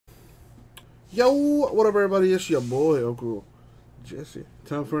Yo, what up, everybody? It's your boy, Uncle Jesse.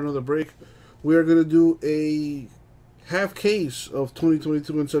 Time for another break. We are going to do a half case of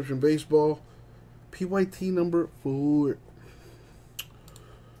 2022 Inception Baseball, PYT number 4.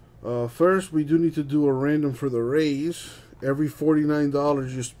 First, we do need to do a random for the Rays. Every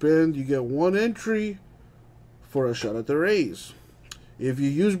 $49 you spend, you get one entry for a shot at the Rays. If you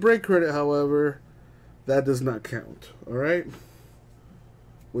use break credit, however, that does not count. Alright?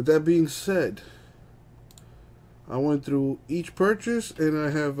 With that being said, I went through each purchase and I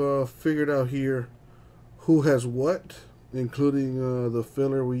have figured out here who has what, including the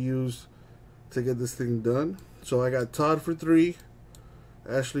filler we used to get this thing done. So I got Todd for 3,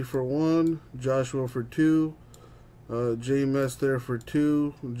 Ashley for 1, Joshua for 2, J Mess there for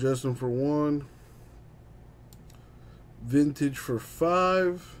 2, Justin for 1, Vintage for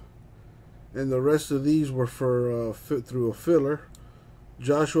 5, and the rest of these were for fit through a filler.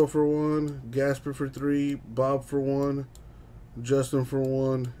 Joshua for 1, Gasper for 3, Bob for 1, Justin for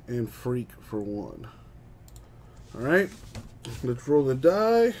 1, and Freak for 1. Alright, let's roll the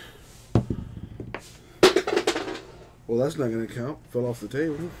die. Well, that's not going to count. Fell off the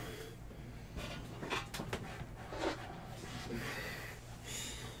table.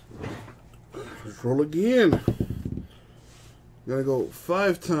 Let's roll again. Gonna go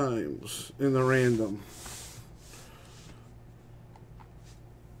 5 times in the random.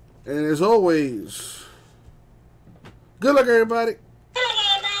 And as always, good luck, everybody.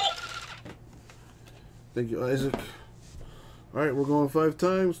 Thank you, Isaac. Alright, we're going 5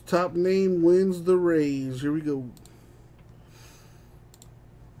 times. Top name wins the Rays. Here we go.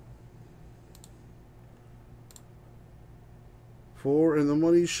 Four in the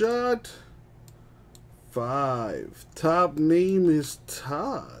money shot. 5. Top name is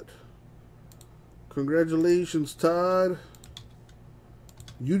Todd. Congratulations, Todd.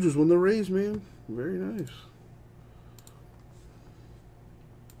 You just won the Rays, man. Very nice.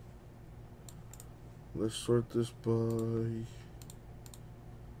 Let's sort this by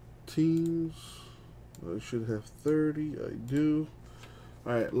teams. I should have 30. I do.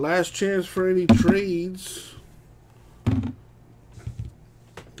 Alright, last chance for any trades.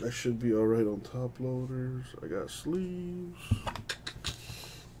 I should be alright on top loaders. I got sleeves.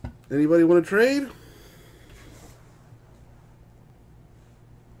 Anybody want to trade?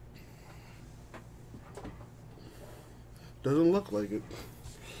 Doesn't look like it.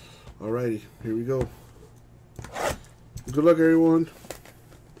 Alrighty, here we go. Good luck, everyone.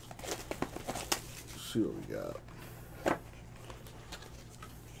 Let's see what we got.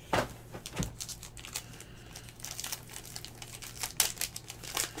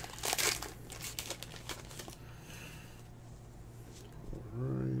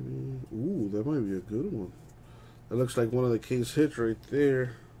 Alrighty. Ooh, that might be a good one. That looks like one of the case hits right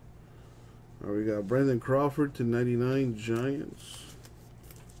there. Alright, we got Brandon Crawford to 99 Giants.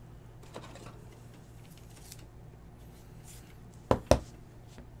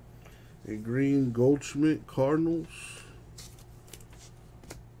 A green Goldschmidt Cardinals.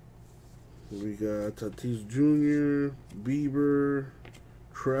 We got Tatis Jr., Bieber,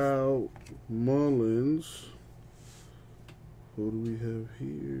 Trout, Mullins. Who do we have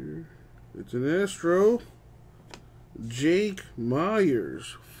here? It's an Astro. Jake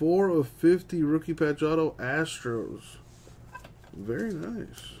Myers, 4 of 50 rookie patch auto Astros. Very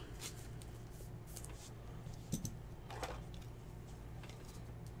nice.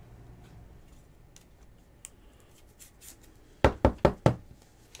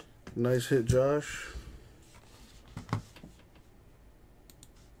 Nice hit, Josh.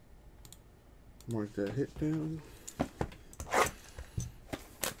 Mark that hit down.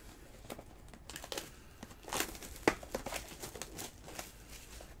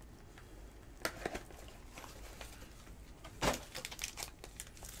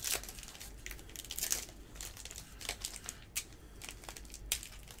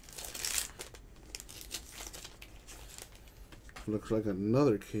 Looks like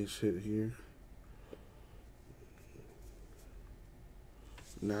another case hit here.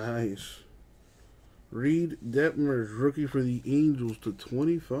 Nice. Reed Detmers, rookie for the Angels to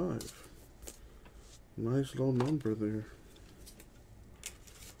 25. Nice low number there.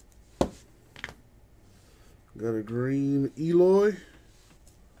 Got a green Eloy,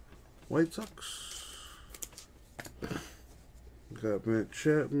 White Sox. Got Matt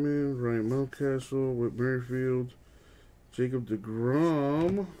Chapman, Ryan Mountcastle, Whit Merrifield, Jacob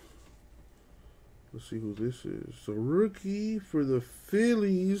deGrom. Let's see who this is. So rookie for the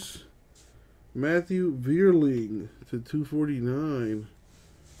Phillies, Matthew Vierling to 249.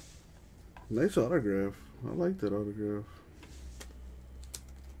 Nice autograph. I like that autograph.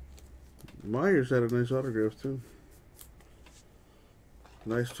 Myers had a nice autograph too.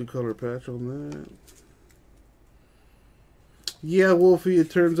 Nice 2-color patch on that. Yeah, Wolfie, it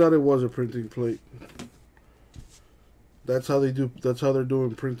turns out it was a printing plate. That's how they do. That's how they're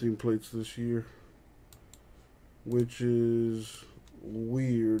doing printing plates this year, which is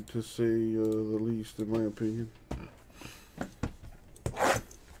weird to say the least, in my opinion.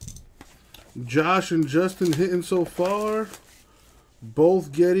 Josh and Justin hitting so far,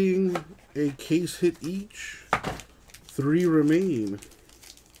 both getting a case hit each. 3 remain.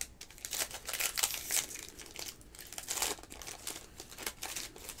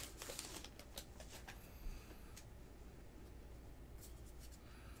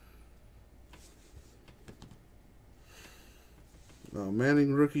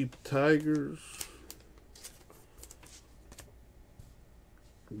 Manning rookie Tigers.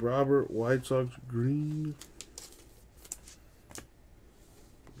 Robert White Sox green.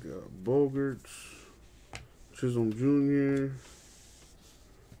 Got Bogarts. Chisholm Jr.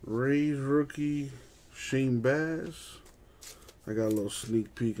 Rays rookie Shane Bass. I got a little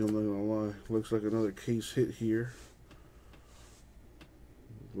sneak peek, I'm not gonna lie. Looks like another case hit here.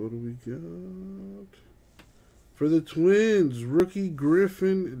 What do we got? For the Twins, rookie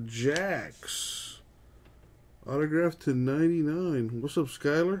Griffin Jacks. Autographed to 99. What's up,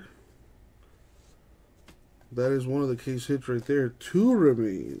 Skyler? That is one of the case hits right there. 2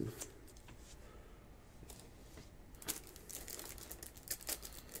 remain.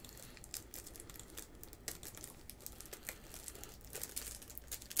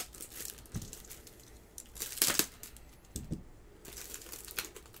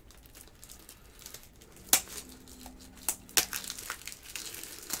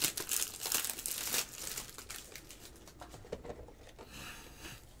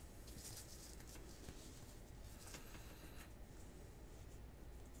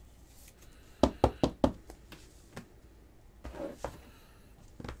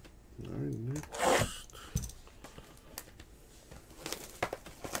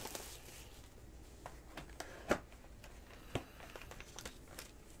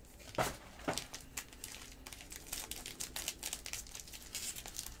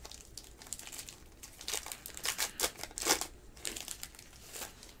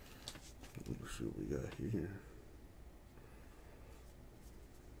 Let's see what we got here.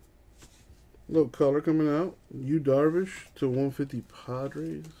 Little color coming out. Yu Darvish to 150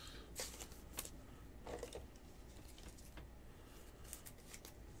 Padres.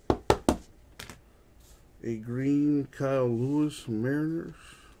 A green Kyle Lewis Mariners.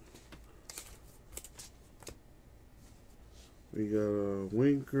 We got a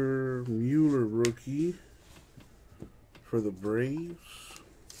Winker Mueller rookie for the Braves.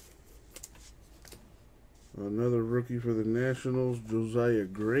 Another rookie for the Nationals, Josiah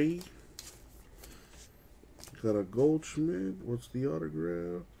Gray. Got a Goldschmidt. What's the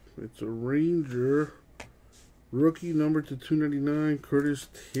autograph? It's a Ranger rookie number to 299, Curtis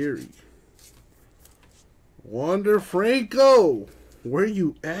Terry. Wander Franco, where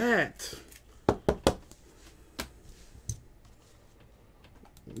you at?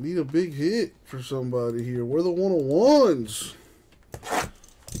 Need a big hit for somebody here. We're the 101s.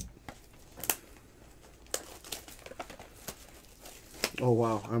 Oh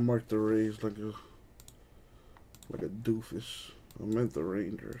wow, I marked the Rays like a doofus. I meant the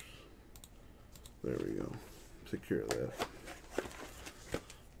Rangers. There we go. Take care of that.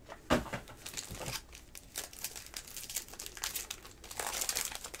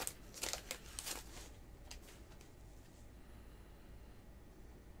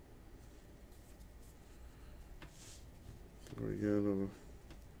 We got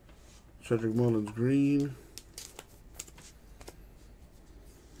Cedric Mullins green.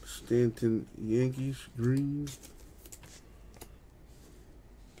 Stanton Yankees green.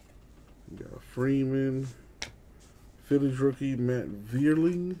 We got Freeman. Phillies rookie Matt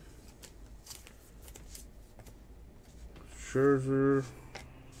Vierling. Scherzer.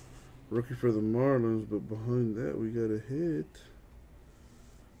 Rookie for the Marlins, but behind that we got a hit.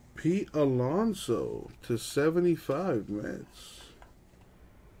 Pete Alonso to 75 Mets.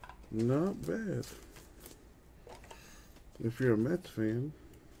 Not bad. If you're a Mets fan.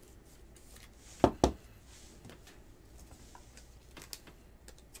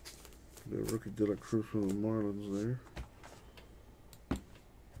 The rookie De La Cruz from the Marlins there.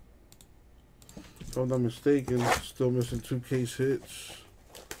 If I'm not mistaken, still missing 2 case hits.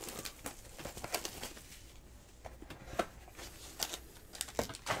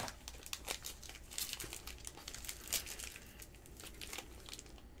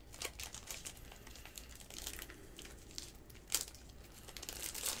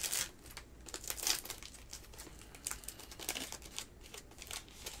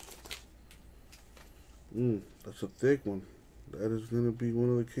 That's a thick one. That is going to be one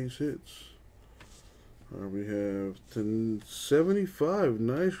of the case hits. We have 75.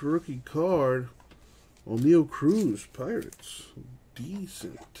 Nice rookie card. O'Neal Cruz, Pirates.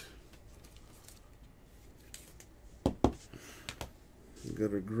 Decent. We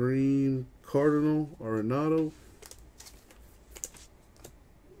got a green Cardinal, Arenado.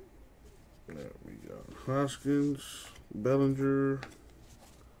 There we go. Hoskins, Bellinger,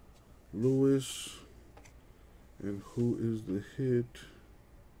 Lewis, and who is the hit?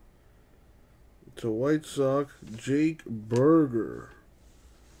 It's a White Sox, Jake Berger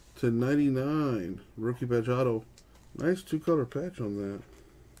 /99. Rookie patch auto. Nice two-color patch on that.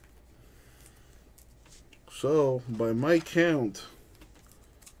 So, by my count,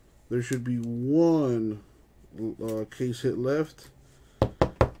 there should be one case hit left.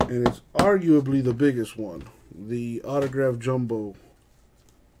 And it's arguably the biggest one. The autograph jumbo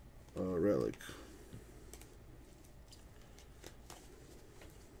relic.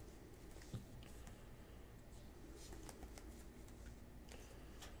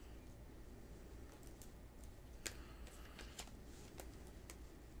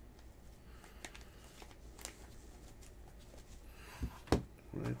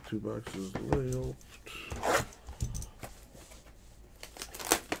 Right, 2 boxes left.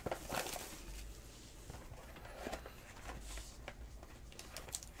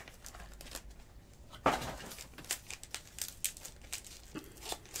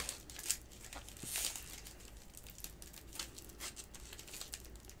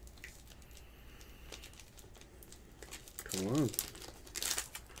 Come on.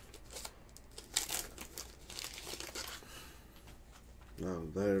 Now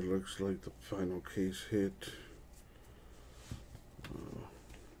there looks like the final case hit.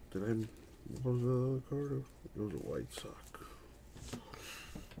 What was the other card? It was a White Sox.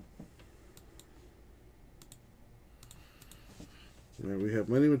 There we have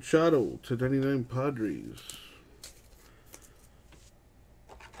Manny Machado /99 Padres.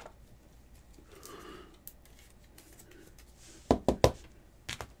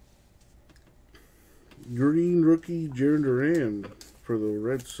 Green rookie Jarren Duran for the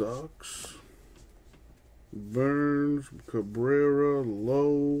Red Sox. Burns, Cabrera,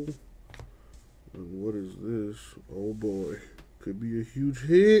 Lowe. And what is this? Oh boy. Could be a huge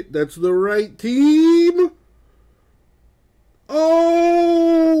hit. That's the right team.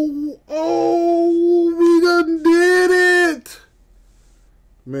 Oh, we done did it.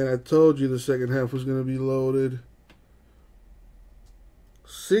 Man, I told you the second half was going to be loaded.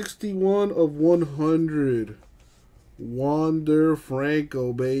 61 of 100. Wander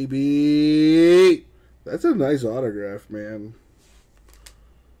Franco, baby. That's a nice autograph, man.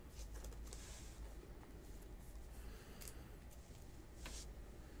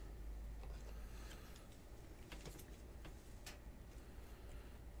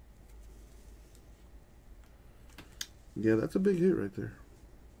 Yeah, that's a big hit right there.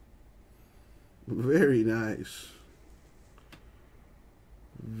 Very nice.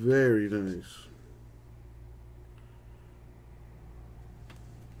 Very nice.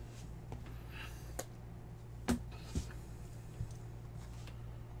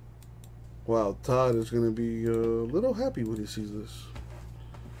 Wow, Todd is going to be a little happy when he sees this.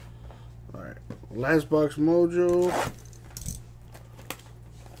 Alright, last box mojo.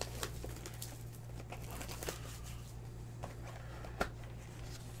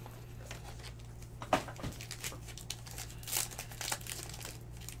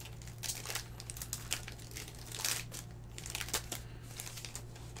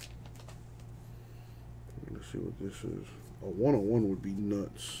 Let's see what this is. A 101 would be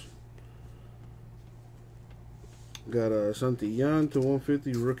nuts. Got a Santillán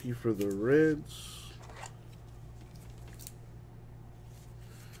 /150 rookie for the Reds.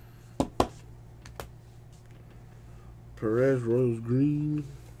 Perez Rose Green.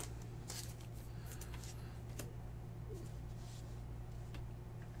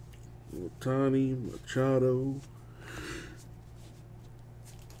 Otani, Machado.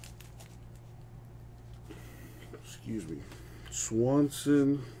 Excuse me.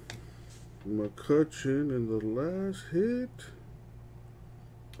 Swanson, McCutchen, and the last hit,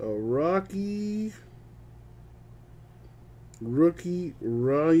 a Rocky rookie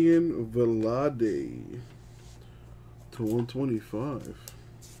Ryan Velade /125.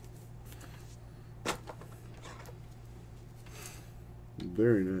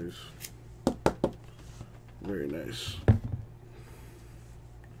 Very nice. Very nice.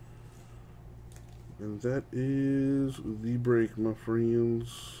 And that is the break, my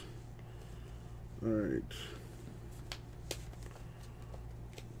friends. Alright.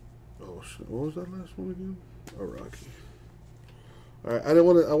 Oh shit! What was that last one again? Oh, Rocky. All right, I didn't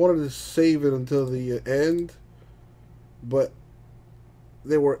want to. I wanted to save it until the end, but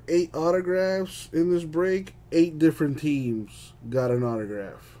there were 8 autographs in this break. 8 different teams got an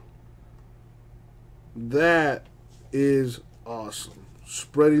autograph. That is awesome.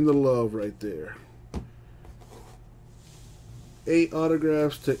 Spreading the love right there. 8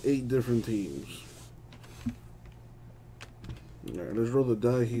 autographs to 8 different teams. All right, let's roll the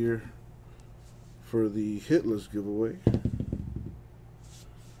die here for the hitless giveaway. I'm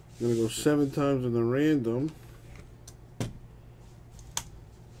gonna go 7 times in the random.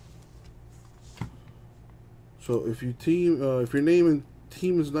 So if you if your name and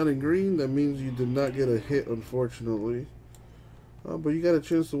team is not in green, that means you did not get a hit, unfortunately. But you got a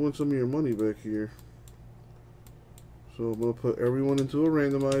chance to win some of your money back here. So I'm gonna put everyone into a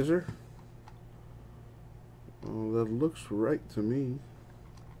randomizer. Oh, that looks right to me.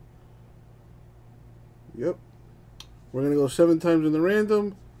 Yep. We're gonna go 7 times in the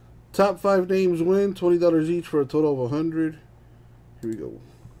random. Top 5 names win, $20 each for a total of $100. Here we go.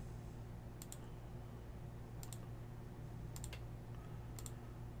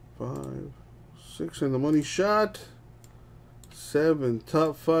 Five, 6 in the money shot. 7.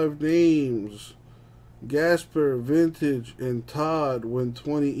 Top 5 names. Gasper, Vintage, and Todd win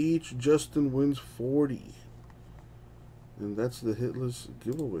 20 each. Justin wins 40. And that's the hitless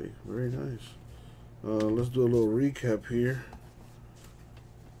giveaway. Very nice. Let's do a little recap here.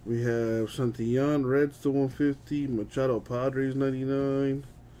 We have Santillan, Reds to 150. Machado, Padres 99.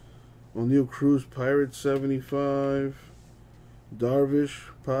 O'Neal Cruz, Pirates 75. Darvish,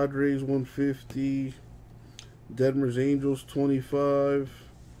 Padres 150. Detmers, Angels 25.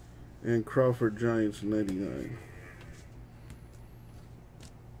 And Crawford, Giants 99.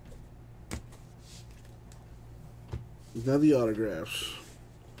 Now the autographs.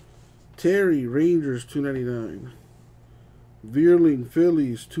 Terry, Rangers 299. Veerling,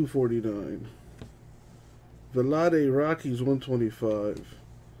 Phillies 249. Velade, Rockies 125.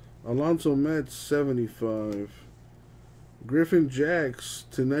 Alonso, Mets 75. Griffin, Jacks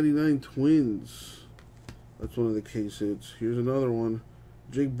 /99 Twins. That's one of the case hits. Here's another one.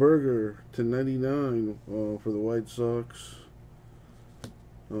 Jake Berger /99 for the White Sox.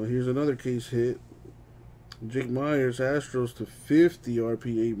 Here's another case hit. Jake Myers, Astros /50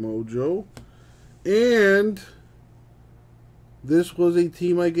 RPA Mojo. And this was a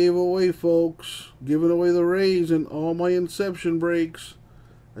team I gave away, folks. Giving away the Rays and all my Inception breaks.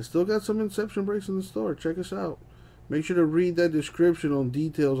 I still got some Inception breaks in the store. Check us out. Make sure to read that description on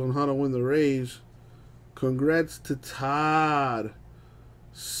details on how to win the Rays. Congrats to Todd.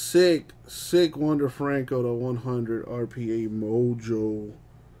 Sick Wander Franco /100 RPA Mojo.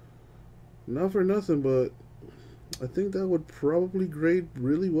 Not for nothing, but I think that would probably grade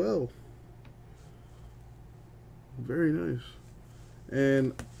really well. Very nice.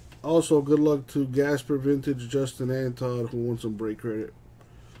 And also good luck to Gasper, Vintage, Justin, and Todd who won some break credit.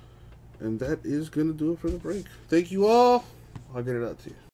 And that is going to do it for the break. Thank you all. I'll get it out to you.